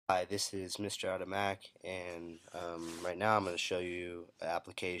Hi, this is MrHowToMac, and right now I'm going to show you an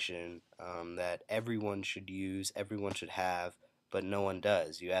application that everyone should use, everyone should have, but no one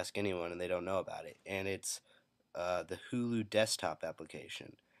does. You ask anyone and they don't know about it, and it's the Hulu desktop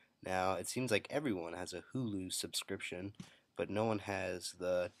application. Now, it seems like everyone has a Hulu subscription, but no one has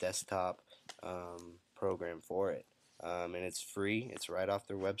the desktop program for it. And it's free, it's right off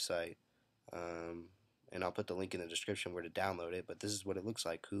their website. And I'll put the link in the description where to download it, but this is what it looks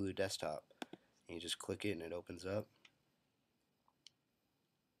like, Hulu desktop. And you just click it and it opens up.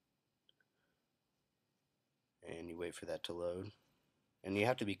 And you wait for that to load. And you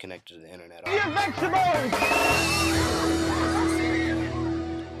have to be connected to the internet. And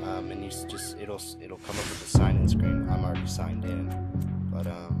it'll come up with a sign-in screen. I'm already signed in, but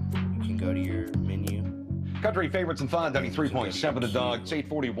you can go to your menu. Country favorites and fun, 93.7 The Dog. It's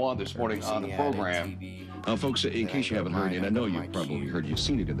 8:41 this morning on the program. Folks, in case you haven't heard, and I know you've probably heard, you've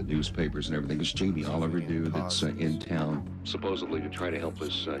seen it in the newspapers and everything, this Jamie Oliver dude that's in town, supposedly to try to help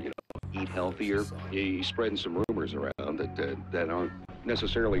us, eat healthier. He's spreading some rumors around that aren't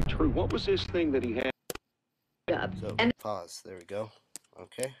necessarily true. What was this thing that he had? So, pause. There we go.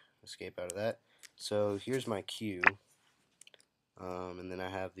 Okay, escape out of that. So, here's my queue. And then I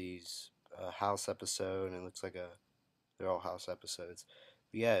have these house episode, and it looks like they're all house episodes.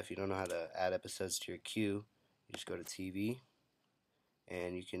 But yeah, if you don't know how to add episodes to your queue, you just go to TV,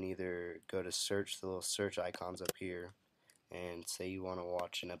 and you can either go to search, the little search icons up here, and say you want to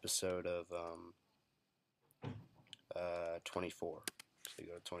watch an episode of 24. So you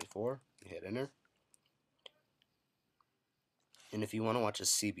go to 24, you hit enter. And if you want to watch a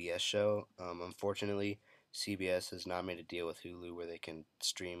CBS show, unfortunately, CBS has not made a deal with Hulu where they can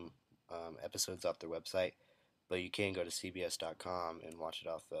stream episodes off their website, but you can go to cbs.com and watch it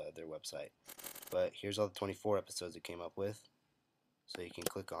off their website. But here's all the 24 episodes it came up with, so you can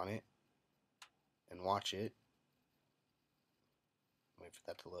click on it and watch it. Wait for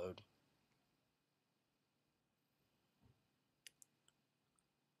that to load.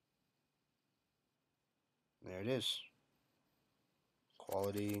 There it is.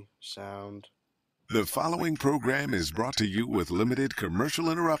 Quality, sound. The following program is brought to you with limited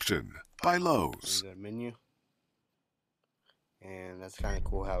commercial interruption by Lowe's. You go to menu, and that's kind of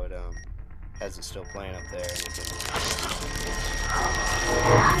cool how it has it still playing up there.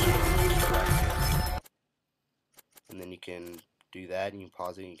 And then you can do that, and you can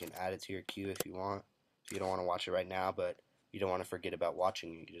pause it, and you can add it to your queue if you want. If you don't want to watch it right now, but you don't want to forget about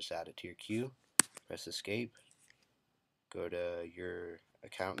watching it, you can just add it to your queue. Press escape. Go to your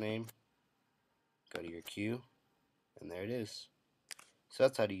account name. Go to your queue, and there it is. So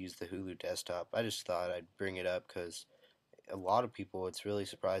that's how to use the Hulu desktop. I just thought I'd bring it up because a lot of people, it's really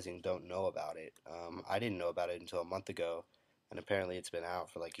surprising, don't know about it. I didn't know about it until a month ago, and apparently it's been out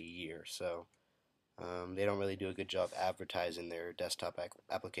for like a year. So they don't really do a good job advertising their desktop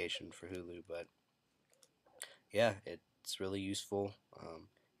application for Hulu, but yeah, it's really useful.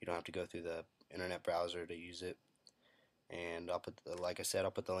 You don't have to go through the internet browser to use it. And like I said,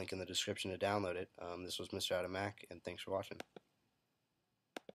 I'll put the link in the description to download it. This was MrHowToMac, and thanks for watching.